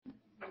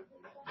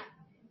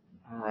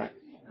right.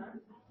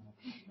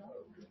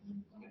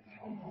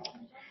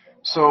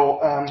 So,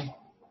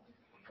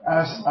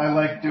 as I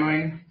like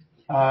doing,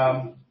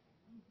 I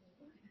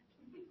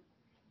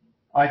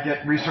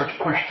get research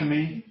pushed to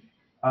me.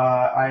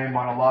 I am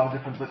on a lot of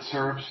different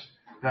listservs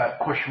that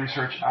push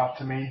research out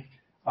to me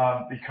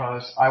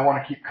because I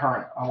want to keep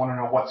current. I want to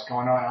know what's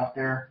going on out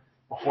there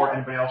before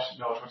anybody else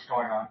knows what's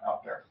going on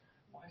out there.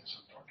 Why is it so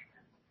dark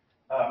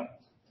here?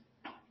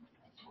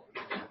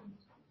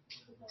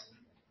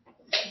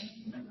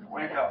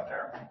 Wake up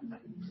there.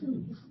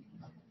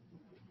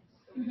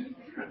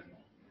 Good.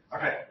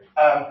 Okay.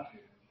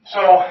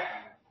 So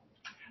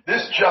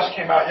this just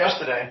came out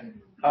yesterday.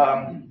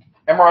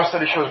 MRI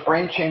study shows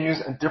brain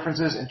changes and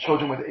differences in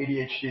children with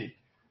ADHD.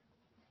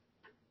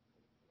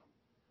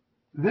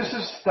 This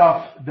is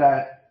stuff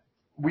that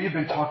we have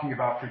been talking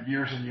about for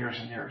years and years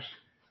and years.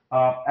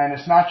 And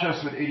it's not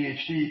just with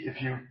ADHD.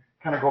 If you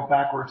kind of go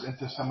backwards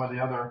into some of the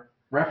other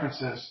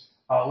references,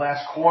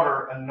 last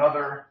quarter,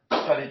 another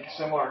study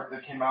similar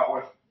that came out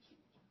with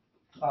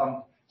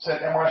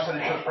said MRI study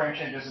shows brain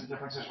changes and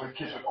differences with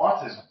kids with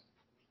autism.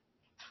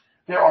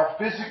 There are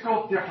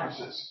physical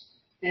differences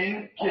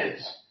in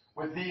kids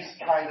with these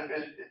kind of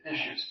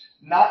issues,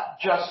 not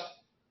just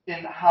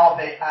in how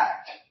they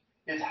act.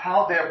 It's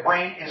how their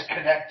brain is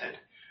connected.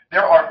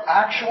 There are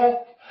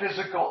actual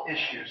physical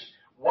issues.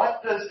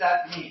 What does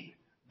that mean?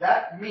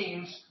 That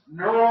means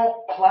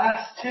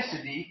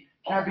neuroplasticity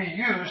can be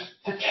used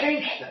to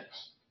change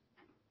things.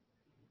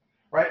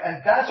 Right?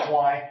 And that's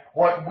why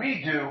what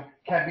we do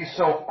can be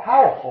so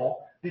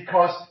powerful,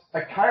 because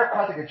a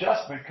chiropractic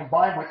adjustment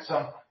combined with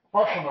some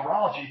functional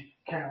neurology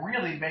can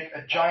really make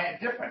a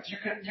giant difference. You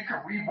can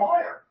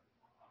rewire.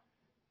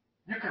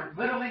 You can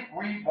literally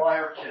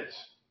rewire kids.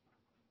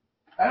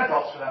 And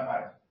adults for that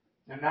matter.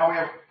 And now we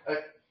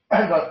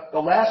have the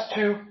last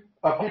two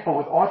people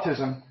with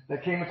autism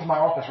that came into my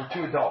office were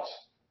two adults.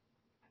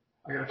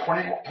 I got a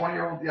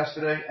 20-year-old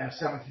yesterday and a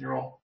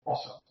 17-year-old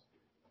also.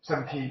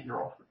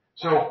 17-year-old.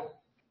 So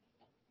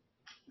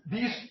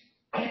these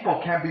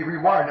people can be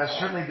rewired. Now,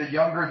 certainly the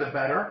younger the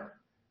better,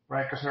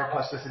 right? Because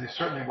neuroplasticity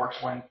certainly works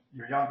when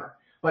you're younger.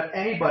 But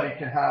anybody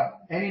can have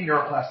any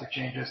neuroplastic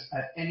changes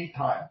at any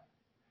time.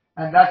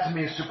 And that to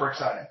me is super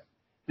exciting.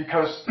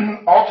 Because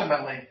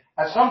ultimately,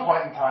 at some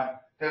point in time,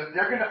 they're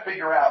going to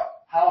figure out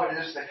how it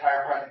is that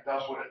chiropractic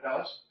does what it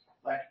does.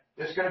 Like,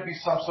 there's going to be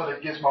some sort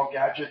of gizmo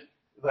gadget,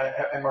 like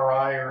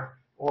MRI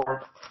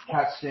or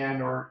CAT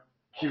scan or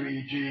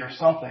QEEG or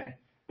something,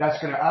 that's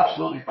going to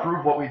absolutely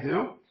prove what we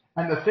do.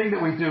 And the thing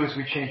that we do is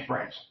we change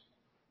brains.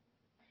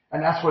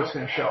 And that's what it's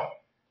going to show.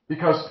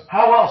 Because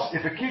how else,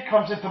 if a kid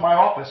comes into my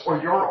office or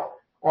your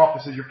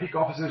offices, your peak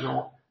offices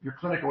or your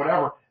clinic or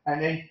whatever,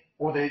 and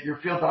your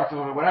field doctors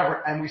or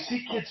whatever, and we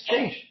see kids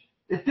change,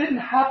 it didn't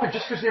happen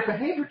just because their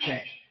behavior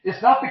changed.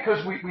 It's not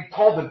because we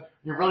told them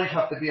you really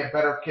have to be a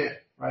better kid,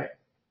 right?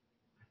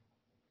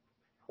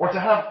 Or to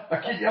have a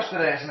kid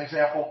yesterday, as an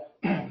example,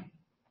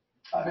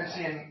 I've been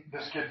seeing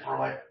this kid for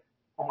like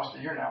almost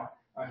a year now.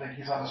 I think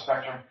he's on the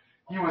spectrum.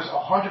 He was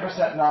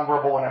 100%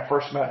 nonverbal when I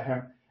first met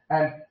him.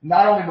 And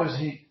not only was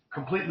he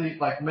completely,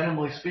 like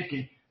minimally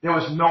speaking, there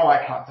was no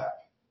eye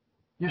contact.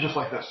 He was just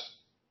like this.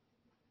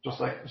 Just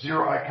like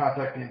zero eye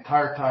contact the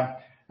entire time.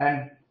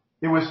 And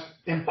it was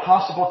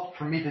impossible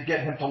for me to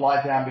get him to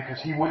lie down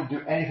because he wouldn't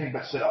do anything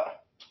but sit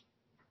up.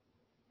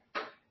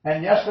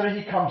 And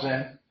yesterday he comes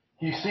in,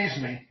 he sees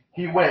me,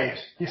 he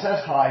waves, he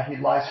says hi, he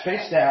lies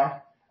face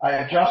down, I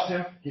adjust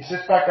him, he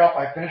sits back up,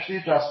 I finish the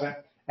adjustment,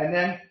 and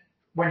then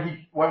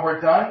when we're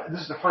done,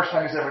 this is the first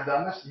time he's ever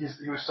done this,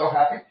 he was so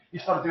happy, he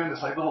started doing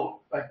this like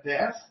little like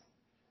dance,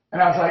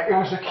 and I was like, it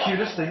was the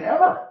cutest thing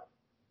ever.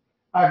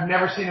 I've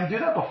never seen him do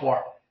that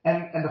before.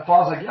 And the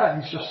father's like, yeah,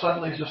 he's just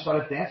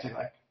started dancing.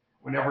 Like,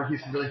 whenever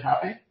he's really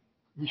happy,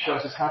 he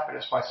shows his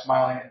happiness by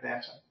smiling and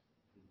dancing.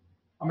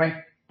 I mean,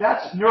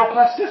 that's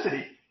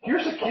neuroplasticity.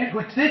 Here's a kid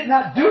who did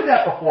not do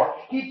that before.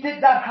 He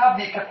did not have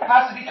the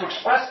capacity to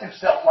express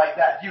himself like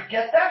that. Do you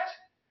get that?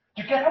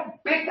 Do you get how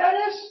big that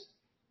is?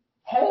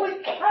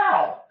 Holy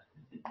cow.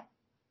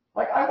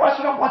 Like, that's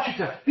what I want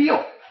you to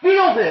feel.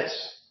 Feel this.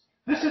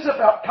 This is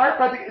about,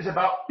 chiropractic is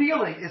about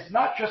feeling. It's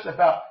not just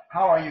about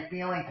how are you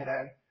feeling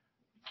today.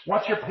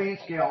 What's your pain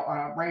scale on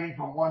a rating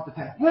from 1 to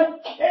 10? Who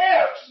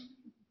cares?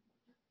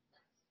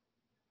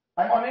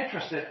 I'm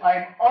uninterested.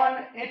 I'm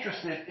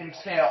uninterested in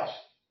sales.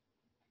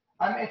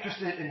 I'm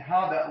interested in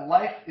how that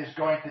life is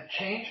going to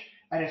change,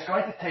 and it's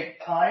going to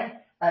take time,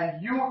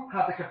 and you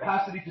have the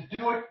capacity to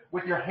do it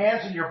with your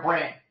hands and your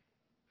brain.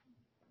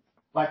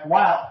 Like,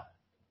 wow.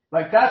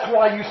 Like, that's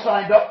why you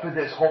signed up for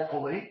this,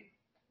 hopefully.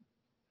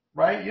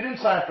 Right? You didn't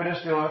sign up for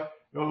this to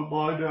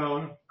lie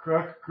down,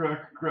 crack.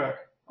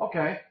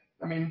 Okay.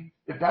 I mean,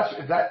 if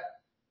that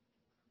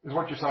is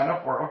what you signed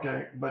up for,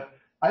 okay. But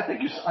I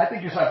think you signed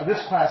up for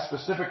this class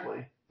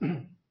specifically.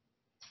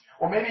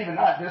 Or maybe even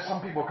not. There's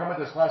some people who come at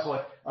this class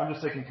like, I'm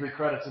just taking 3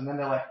 credits, and then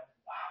they're like,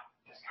 wow,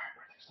 this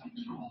chiropractic stuff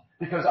is cool.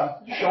 Because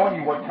I'm showing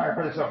you what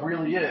chiropractic stuff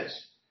really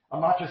is. I'm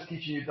not just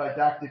teaching you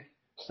didactic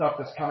stuff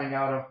that's coming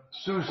out of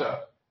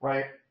Sousa,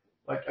 right?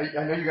 Like,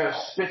 I know you got to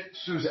spit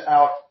Sousa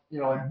out,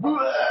 like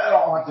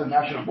onto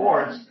national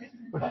boards,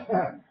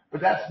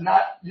 but that's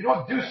not. You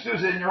don't do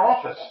Sousa in your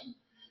office.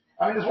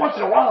 I mean, there's once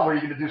in a while where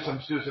you're going to do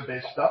some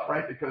Sousa-based stuff,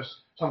 right?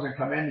 Because someone's going to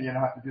come in and you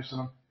have to do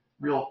some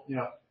real,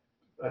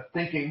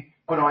 thinking.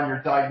 Put on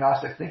your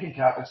diagnostic thinking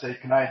cap and say,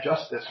 can I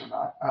adjust this or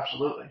not?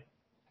 Absolutely.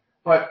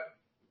 But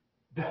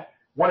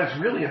what it's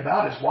really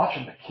about is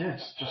watching the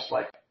kids just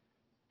like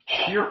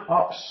cheer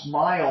up,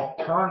 smile,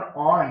 turn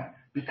on,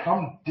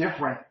 become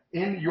different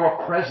in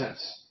your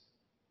presence,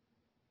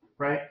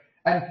 right?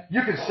 And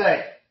you could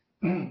say,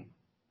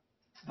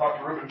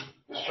 Dr. Rubin,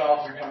 this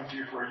child's been coming to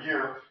you for a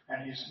year,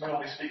 and he's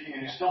minimally speaking,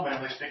 and he's still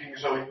minimally speaking,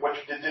 so what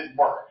you did didn't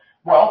work.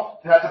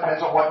 Well, that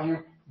depends on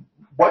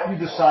what you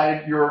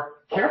decided your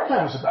care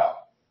plan was about.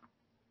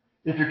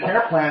 If your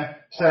care plan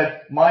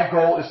said, my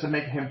goal is to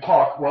make him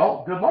talk,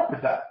 well, good luck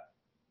with that.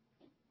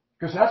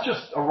 Because that's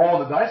just a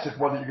roll of the dice if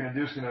what you're going to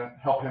do is going to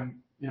help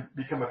him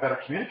become a better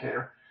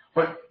communicator.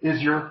 But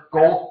is your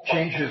goal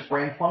change his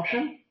brain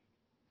function?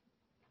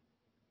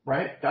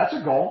 Right? That's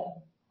a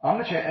goal. I'm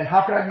going to change. And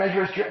how can I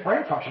measure his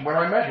brain function? Where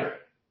do I measure it?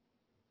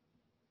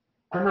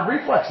 Primitive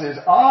reflexes,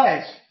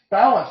 eyes,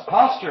 balance,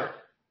 posture.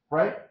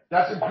 Right?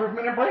 That's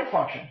improvement in brain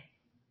function.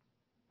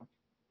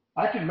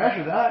 I can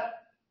measure that.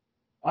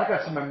 I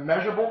got some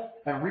immeasurable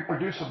and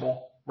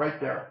reproducible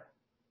right there.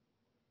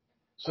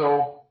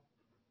 So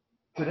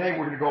today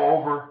we're going to go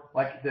over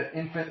like the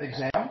infant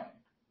exam,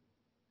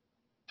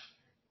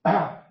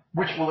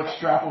 which will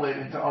extrapolate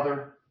into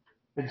other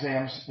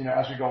exams,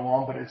 as we go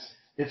along. But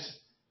it's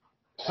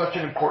such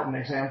an important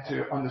exam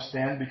to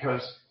understand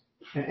because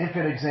an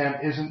infant exam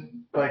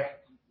isn't like,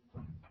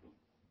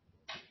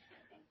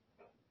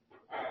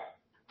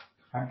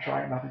 I'm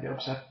trying not to get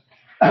upset.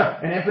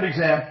 An infant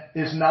exam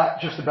is not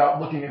just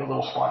about looking at a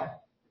little spine,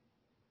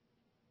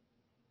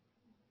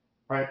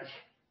 right?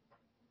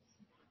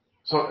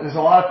 So there's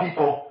a lot of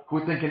people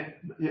who think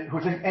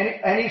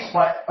any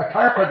spine, a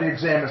chiropractic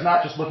exam is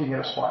not just looking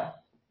at a spine.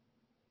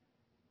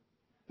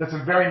 That's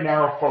a very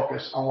narrow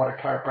focus on what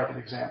a chiropractic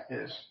exam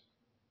is.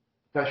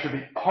 That should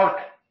be part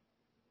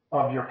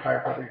of your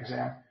chiropractic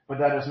exam, but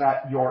that is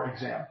not your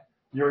exam.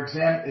 Your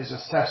exam is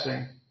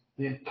assessing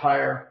the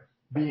entire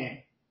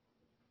being.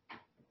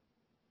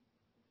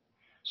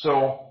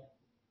 So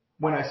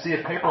when I see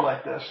a paper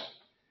like this,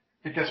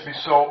 it gets me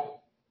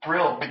so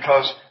thrilled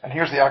because, and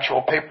here's the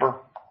actual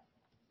paper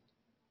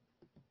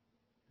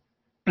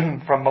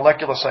from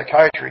Molecular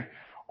Psychiatry,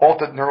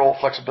 Altered Neural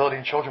Flexibility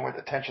in Children with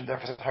Attention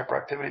Deficit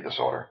Hyperactivity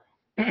Disorder.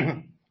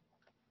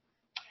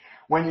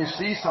 When you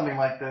see something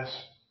like this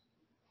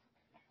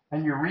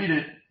and you read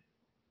it,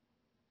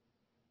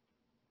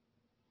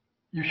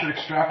 you should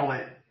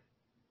extrapolate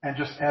and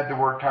just add the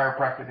word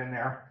chiropractic in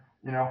there,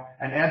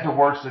 and add the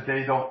words that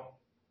they don't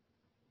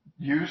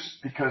use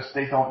because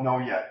they don't know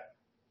yet.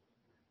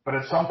 But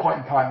at some point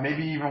in time,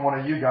 maybe even one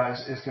of you guys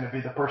is going to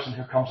be the person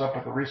who comes up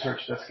with the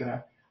research that's going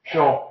to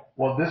show,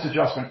 well, this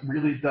adjustment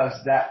really does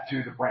that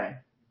to the brain,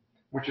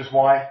 which is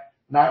why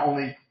not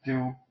only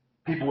do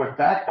people with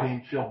back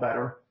pain feel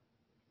better,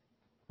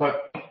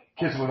 but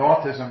kids with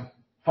autism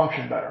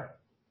function better.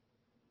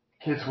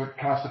 Kids with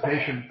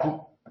constipation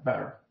poop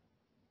better.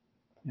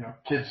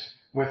 Kids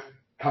with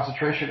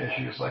concentration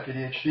issues like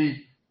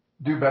ADHD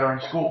do better in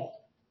school.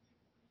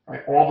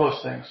 Right? All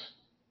those things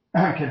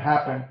can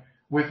happen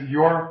with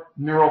your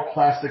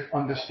neuroplastic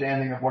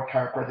understanding of what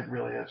chiropractic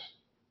really is.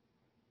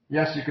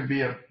 Yes, you could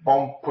be a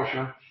bone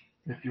pusher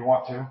if you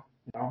want to,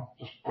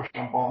 just push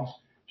some bones.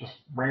 Just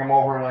bring them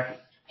over,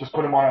 just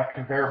put them on a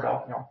conveyor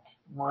belt,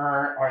 All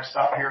right,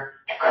 stop here.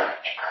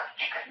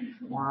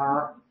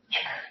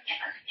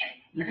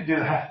 You could do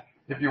that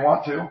if you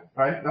want to,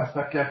 right?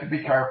 That could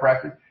be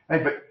chiropractic.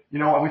 Hey, but we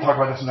talk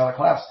about this in another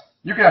class.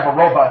 You can have a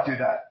robot do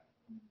that.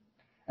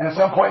 And at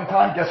some point in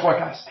time, guess what,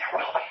 guys?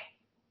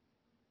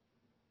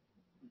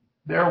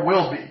 There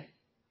will be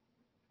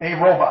a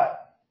robot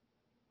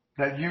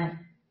that you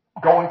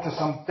go into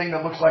something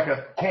that looks like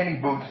a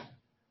tanning booth,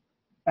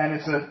 and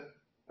it's an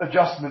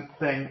adjustment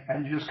thing,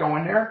 and you just go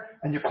in there,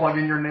 and you plug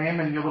in your name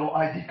and your little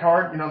ID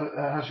card,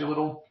 that has your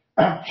little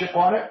chip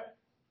on it,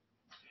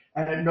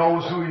 and it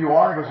knows who you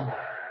are, and it goes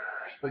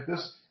like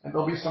this, and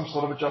there'll be some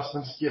sort of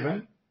adjustments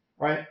given,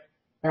 right?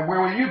 And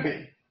where will you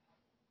be?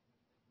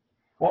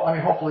 Well,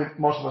 hopefully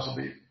most of us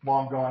will be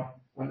long gone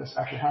when this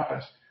actually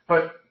happens.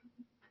 But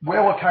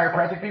where will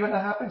chiropractic be when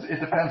that happens?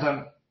 It depends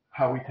on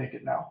how we take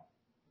it now.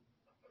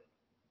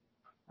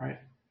 Right?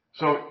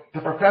 So the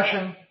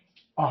profession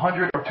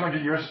 100 or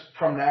 200 years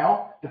from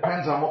now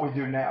depends on what we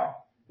do now.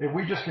 If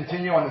we just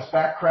continue on this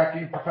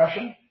back-cracking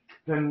profession,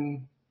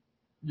 then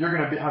you're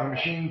going to have a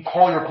machine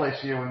toilet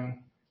replace you and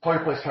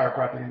toilet replace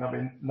chiropractic, and there'll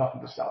be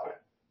nothing to stop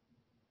it.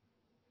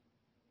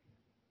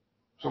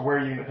 So where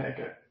are you going to take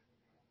it?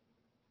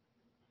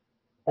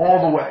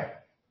 All the way.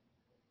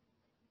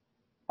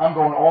 I'm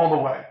going all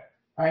the way.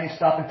 I ain't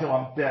stopping till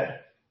I'm dead.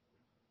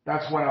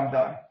 That's when I'm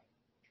done.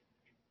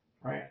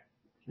 Right?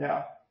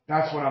 Yeah.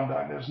 That's when I'm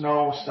done. There's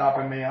no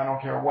stopping me. I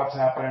don't care what's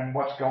happening,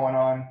 what's going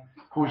on,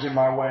 who's in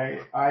my way.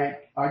 I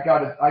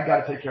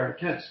gotta take care of the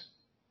kids.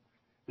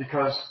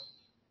 Because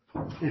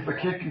if a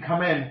kid can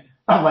come in,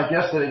 like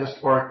yesterday,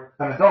 or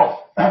an adult,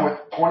 with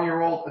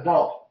 20-year-old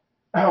adult,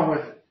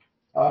 with,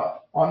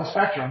 on the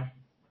spectrum,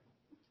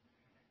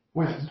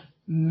 with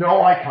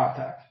no eye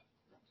contact.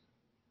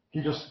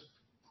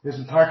 His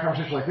entire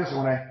conversation like this,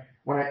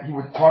 and he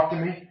would talk to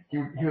me, he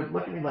would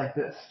look at me like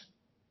this,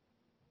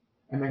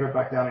 and then go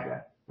back down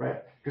again, right?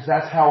 Because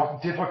that's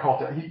how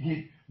difficult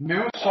he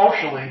knew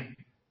socially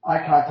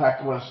eye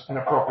contact was an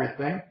appropriate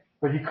thing,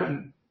 but he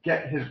couldn't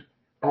get his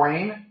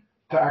brain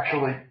to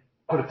actually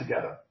put it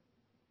together.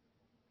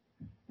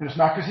 And it's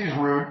not because he's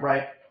rude,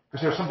 right?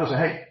 Because there's some people say,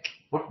 hey,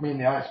 look me in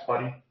the eyes,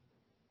 buddy.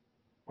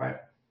 Right?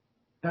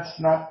 That's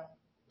not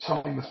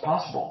something that's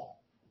possible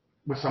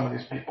with some of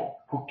these people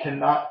who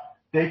cannot,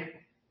 they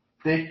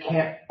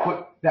can't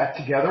put that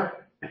together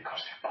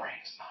because their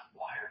brain's not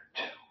wired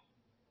to.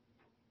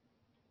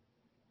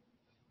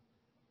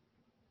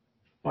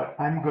 But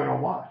I'm going to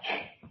watch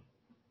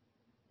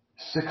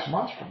 6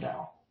 months from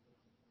now.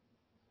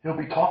 He'll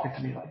be talking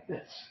to me like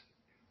this.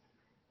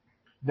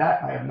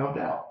 That I have no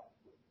doubt.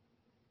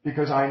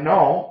 Because I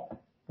know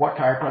what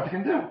chiropractic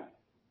can do.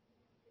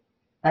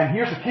 And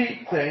here's the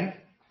key thing,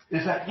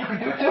 is that you can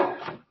do it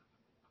too.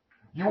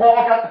 You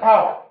all got the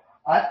power.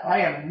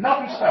 I am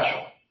nothing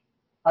special.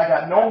 I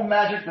got no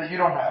magic that you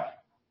don't have.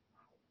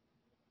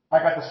 I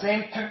got the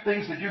same two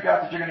things that you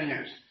got that you're going to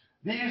use.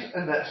 These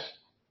and this.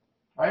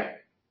 Right?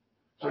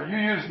 So you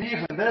use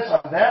these and this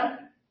on them,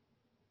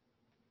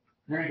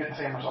 you're going to get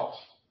the same results.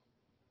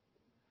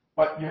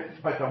 But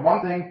the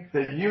one thing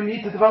that you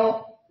need to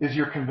develop is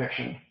your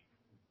conviction.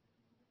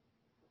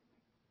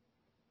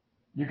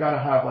 You got to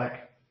have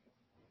like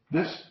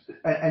this,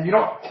 and you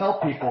don't tell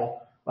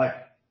people like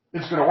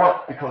it's going to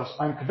work because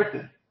I'm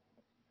convicted,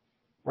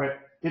 right?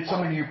 It's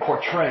something you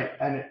portray,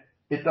 and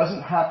it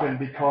doesn't happen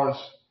because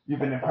you've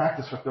been in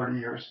practice for 30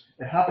 years.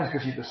 It happens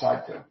because you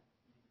decide to.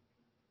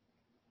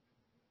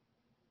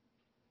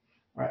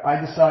 Right?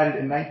 I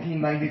decided in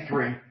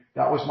 1993,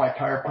 that was my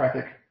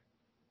chiropractic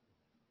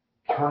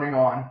turning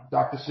on.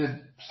 Dr.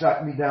 Sid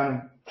sat me down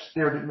and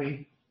stared at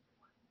me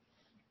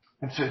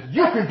and said,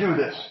 you can do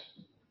this.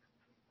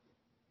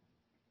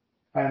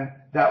 And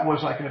that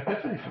was like an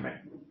epiphany for me.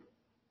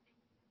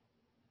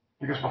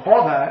 Because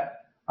before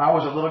that, I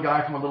was a little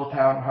guy from a little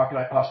town. How could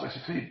I possibly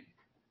succeed?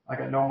 I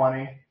got no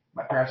money.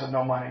 My parents had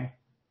no money.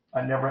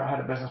 I never had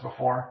a business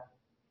before.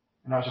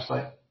 And I was just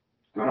like,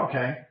 doing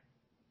okay.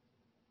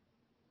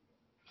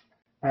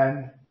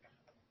 And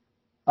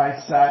I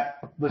sat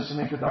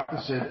listening to Dr.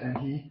 Sid, and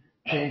he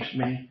changed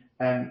me,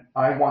 and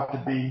I want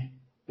to be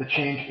the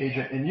change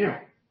agent in you.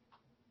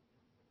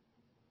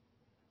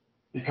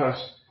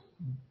 Because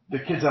the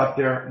kids out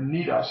there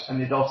need us, and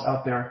the adults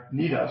out there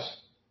need us.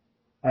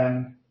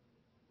 And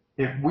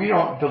if we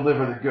don't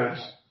deliver the goods,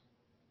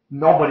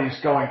 nobody's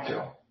going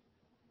to.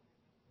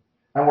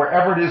 And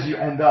wherever it is you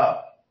end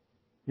up,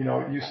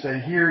 you stay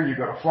here, you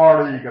go to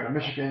Florida, you go to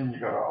Michigan, you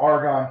go to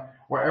Oregon,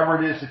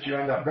 wherever it is that you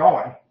end up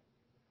going,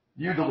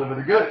 you deliver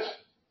the goods.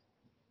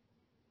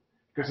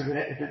 Because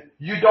if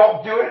you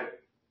don't do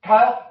it,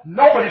 Kyle,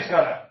 nobody's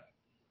gonna.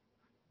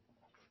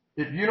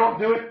 If you don't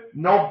do it,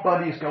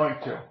 nobody's going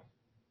to.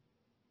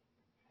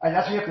 And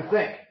that's what you have to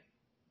think.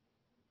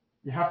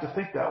 You have to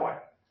think that way.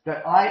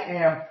 That I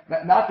am,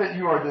 not that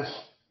you are this,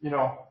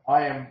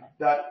 I am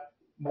that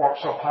more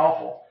so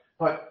powerful,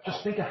 but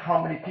just think of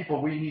how many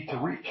people we need to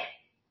reach.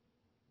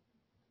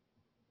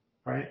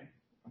 Right?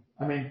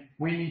 I mean,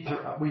 we need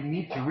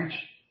to reach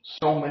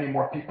so many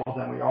more people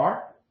than we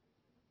are.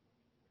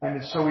 And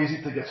it's so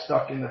easy to get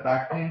stuck in the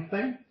back pain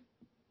thing.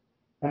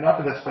 And not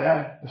that it's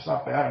bad. It's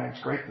not bad. I mean,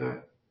 it's great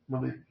to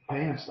relieve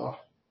pain and stuff.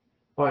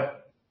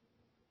 But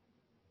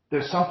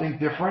there's something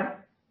different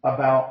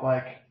about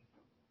like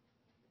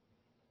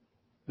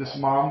this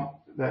mom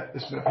that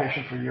has been a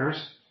patient for years.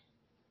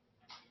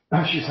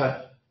 She's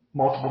had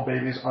multiple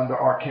babies under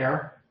our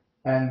care.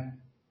 And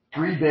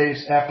 3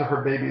 days after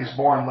her baby is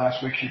born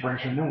last week, she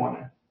brings her new one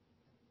in.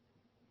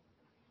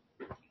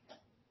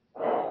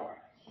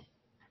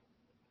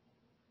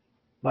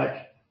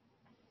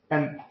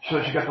 And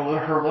so she got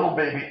her little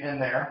baby in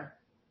there,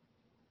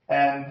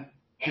 and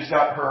she's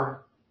got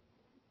her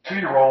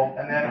 2-year-old,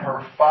 and then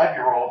her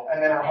 5-year-old,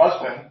 and then her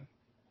husband,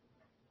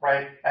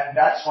 right? And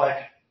that's like,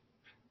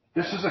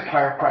 this is a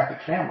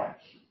chiropractic family.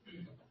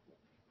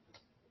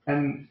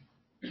 And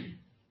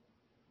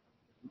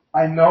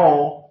I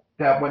know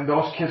that when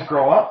those kids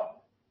grow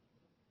up,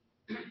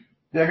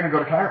 they're going to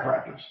go to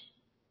chiropractors,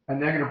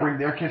 and they're going to bring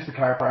their kids to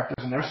chiropractors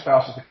and their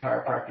spouses to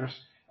chiropractors,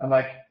 and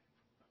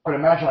but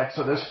imagine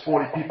so there's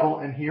 40 people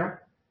in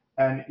here,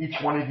 and each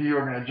one of you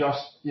are going to adjust,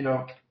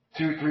 200,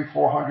 300,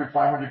 400,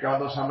 500,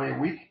 God knows how many a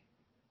week.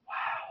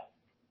 Wow.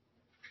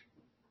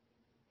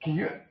 Can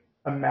you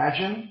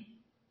imagine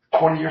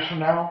 20 years from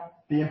now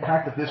the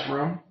impact of this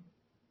room?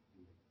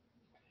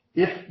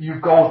 If you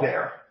go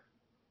there,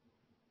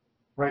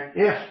 right?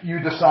 If you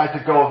decide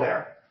to go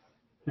there.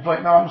 If no,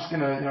 I'm just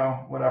going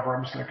to, whatever,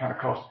 I'm just going to kind of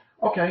coast.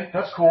 Okay,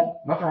 that's cool.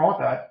 Nothing wrong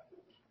with that.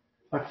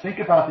 But think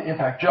about the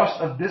impact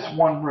just of this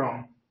one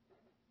room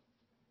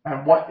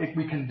and what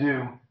we can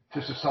do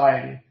to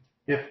society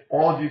if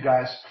all of you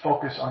guys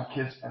focus on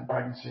kids and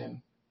pregnancy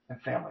and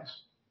families.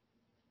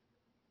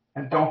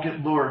 And don't get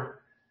lured,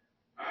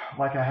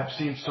 like I have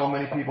seen so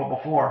many people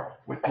before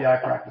with PI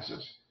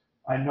practices.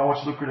 I know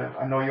it's lucrative.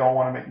 I know you all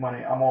want to make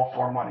money. I'm all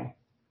for money.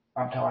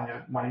 I'm telling you,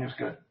 money is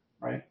good,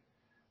 right?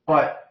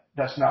 But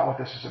that's not what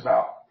this is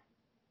about.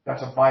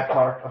 That's a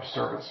byproduct of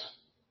service.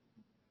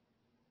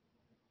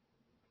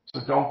 So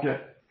don't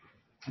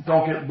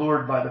get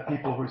lured by the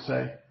people who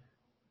say,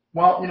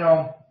 well,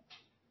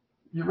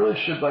 you really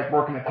should like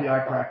work in a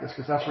PI practice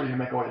because that's where you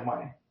make all your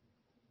money.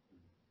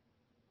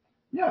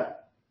 Yeah.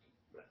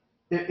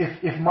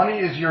 If money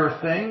is your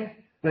thing,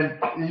 then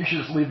you should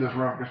just leave this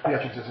room because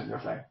pediatrics isn't your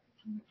thing.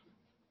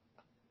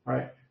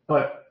 Right?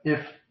 But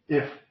if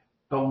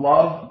the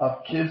love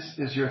of kids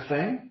is your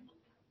thing,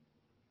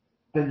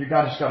 then you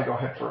just got to go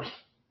head first.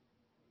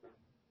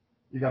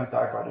 You got to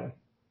dive right in.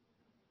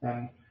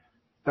 And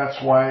that's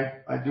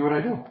why I do what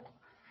I do.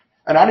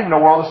 And I don't even know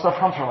where all this stuff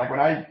comes from. Like when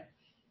I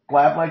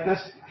blab like this,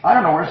 I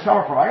don't know where it's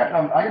coming from. I got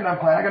no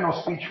plan. I got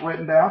no speech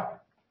written down.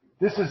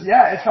 This is,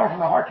 it's coming from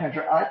the heart,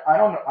 Kendra. I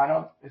don't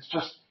know. It's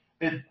just,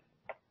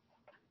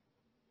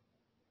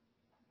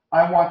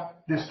 I want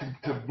this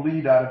to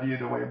bleed out of you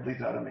the way it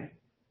bleeds out of me.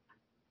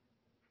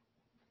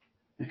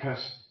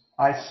 Because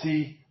I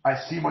see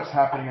what's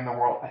happening in the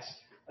world.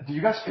 Do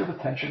you guys feel the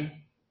tension?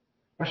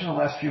 Especially in the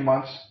last few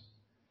months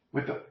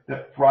with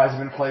the rise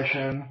of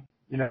inflation,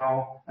 and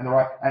how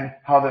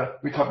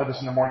we talked about this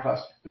in the morning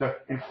class, the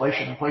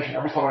inflation,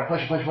 everybody's talking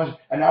about inflation,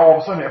 and now all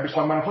of a sudden everybody's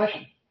talking about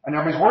inflation, and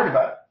everybody's worried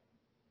about it.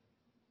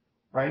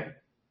 Right?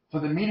 So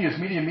the media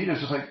is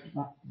just like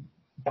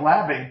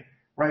blabbing,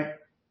 right?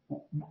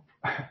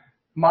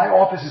 My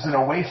office is an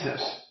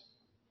oasis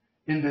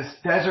in this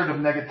desert of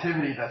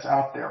negativity that's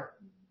out there.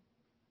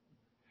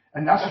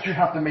 And that's what you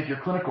have to make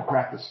your clinical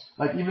practice.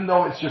 Like even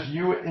though it's just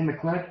you in the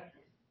clinic,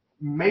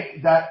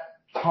 make that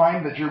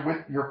time that you're with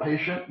your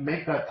patient,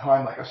 make that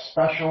time like a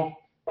special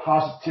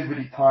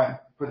positivity time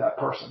for that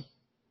person.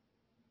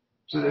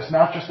 So it's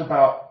not just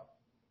about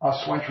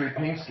Schwentry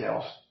pain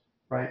scales,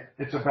 right?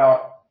 It's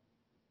about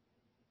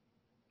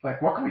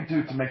like, what can we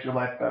do to make your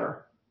life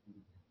better?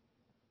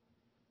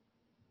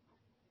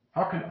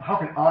 How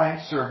can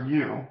I serve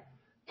you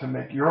to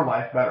make your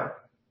life better?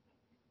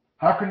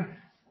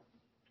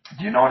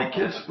 Do you know any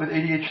kids with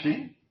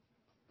ADHD?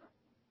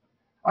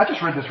 I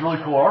just read this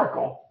really cool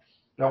article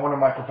that one of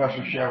my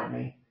professors shared with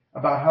me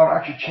about how it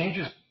actually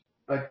changes,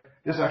 like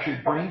this actually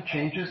brain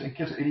changes in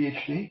kids with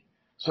ADHD.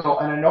 So,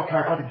 and I know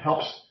chiropractic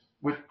helps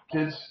with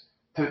kids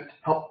to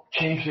help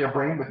change their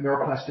brain with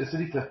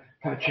neuroplasticity to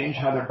kind of change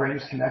how their brain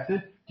is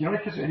connected. Do you know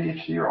any kids with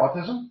ADHD or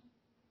autism?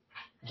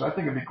 Because I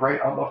think it'd be great.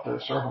 I'd love to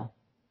serve them.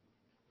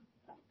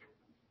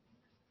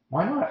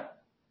 Why not?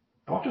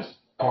 Don't just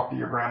talk to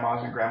your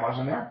grandmas and grandmas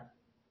in there,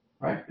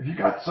 right? If you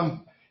got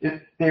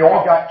if they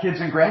all got kids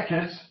and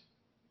grandkids,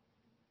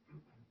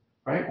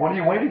 right? What are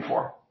you waiting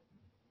for?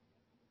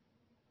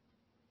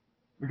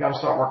 We got to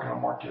start working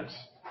on more kids.